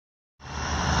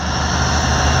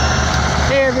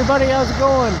everybody, how's it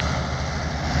going?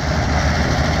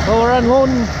 Well, we're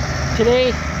unloading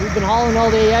today. We've been hauling all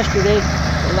day yesterday.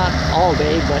 Well, not all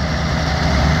day, but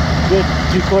good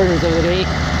 3/4 of the day.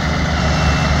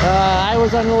 I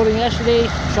was unloading yesterday,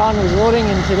 Sean was loading,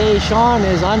 and today Sean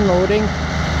is unloading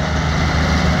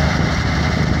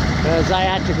because I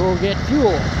had to go get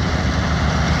fuel.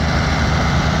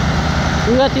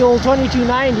 We got the old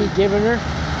 2290 giving her.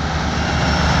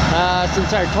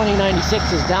 Since our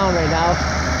 2096 is down right now.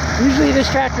 Usually this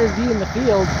tractor would be in the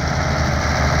field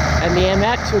and the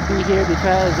MX would be here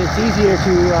because it's easier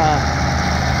to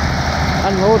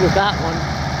unload with that one.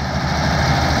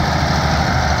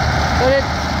 But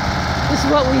this is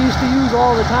what we used to use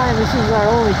all the time. This is our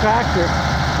only tractor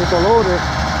with a loader.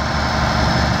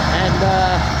 And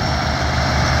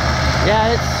yeah,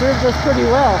 it served us pretty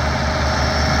well.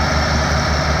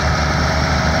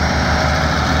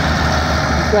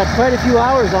 Got quite a few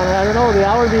hours on it. I don't know, the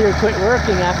hour meter quit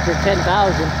working after 10,000.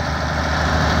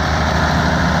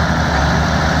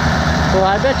 So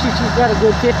I bet you she's got a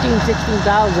good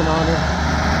 15,000-16,000 on her.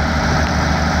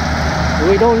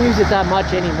 We don't use it that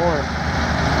much anymore.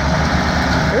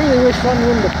 I really wish someone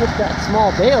wouldn't have put that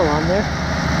small bale on there.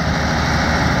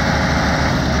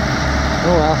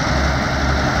 Oh well.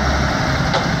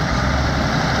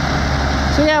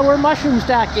 So yeah, we're mushroom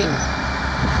stacking.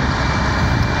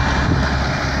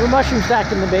 We're mushroom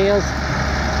stacking the bales.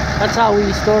 That's how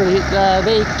we store it.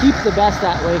 They keep the best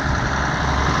that way.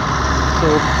 So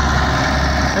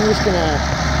I'm just gonna,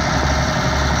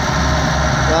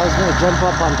 well, I was gonna jump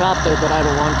up on top there, but I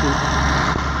don't want to.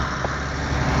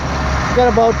 We've got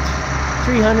about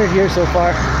 300 here so far.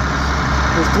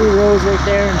 There's 3 rows right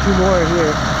there and 2 more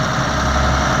here.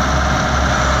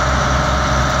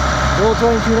 The old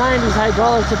 2290's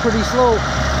hydraulics are pretty slow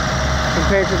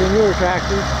compared to the newer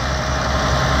tractors.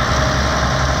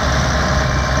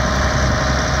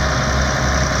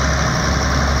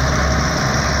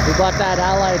 We bought that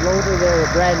Allied loader there,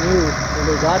 brand new, when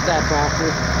we got that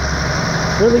tractor.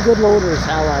 Really good loaders,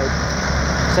 Allied.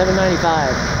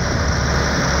 $7.95.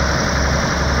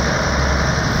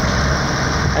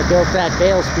 I built that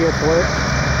bale spear for it.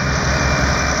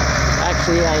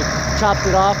 Actually, I chopped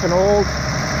it off an old...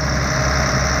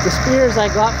 The spears I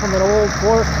got from an old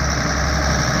fork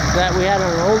that we had on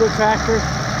an older tractor.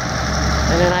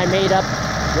 And then I made up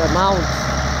the mounts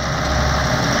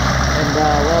and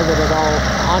welded it all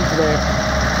onto there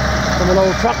from an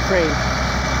old truck frame.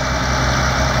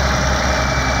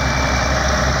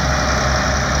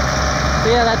 So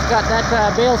yeah, that's got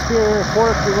that bale spear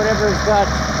fork or whatever. It's got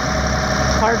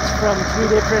parts from 3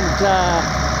 different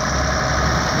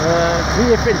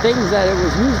things that it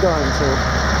was used on. So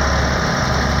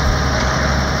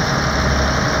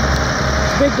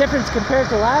it's a big difference compared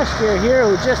to last year. Here it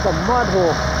was just a mud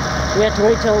hole. We had to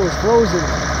wait till it was frozen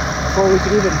before we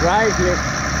could even drive here.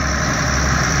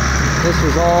 This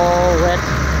was all wet.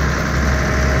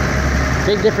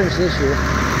 Big difference this year.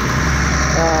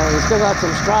 We still got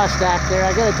some straw stacked there.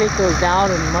 I gotta take those down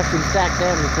and mushroom stack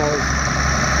them because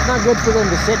it's not good for them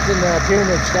to sit in the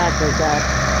pyramid stack like that.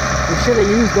 We should have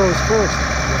used those first.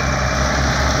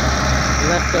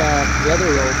 Left the other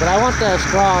row, but I want the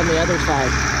straw on the other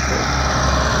side.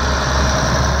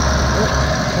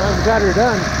 Well, we got her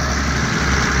done.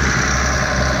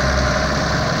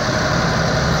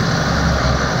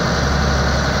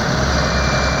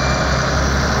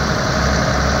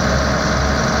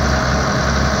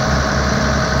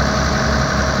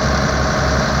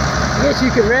 I guess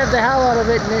you could rev the hell out of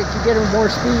it and it could get more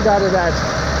speed out of that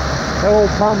old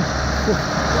pump.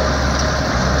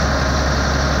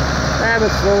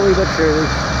 But slowly but surely.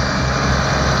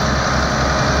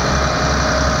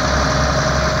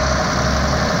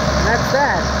 And that's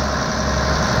that.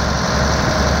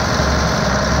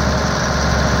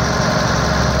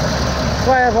 That's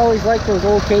why I've always liked those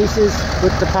old cases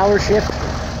with the power shift,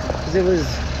 because it was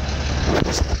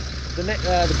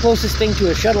the closest thing to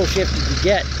a shuttle shift you could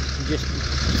get. You just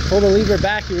pull the lever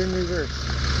back, you're in reverse.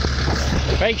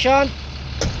 Right, Sean?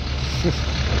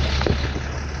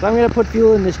 So I'm gonna put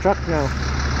fuel in this truck now.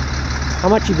 How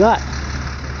much you got?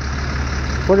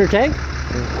 1/4 tank?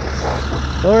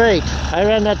 Alright, I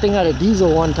ran that thing out of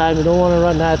diesel one time. You don't want to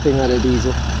run that thing out of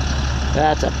diesel.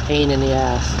 That's a pain in the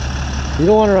ass. You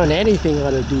don't want to run anything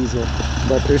out of diesel,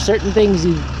 but there's certain things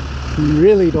you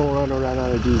really don't want to run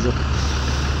out of diesel.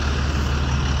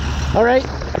 Alright,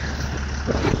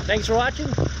 thanks for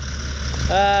watching.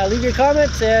 Leave your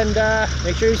comments and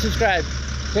make sure you subscribe.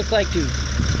 Click like too.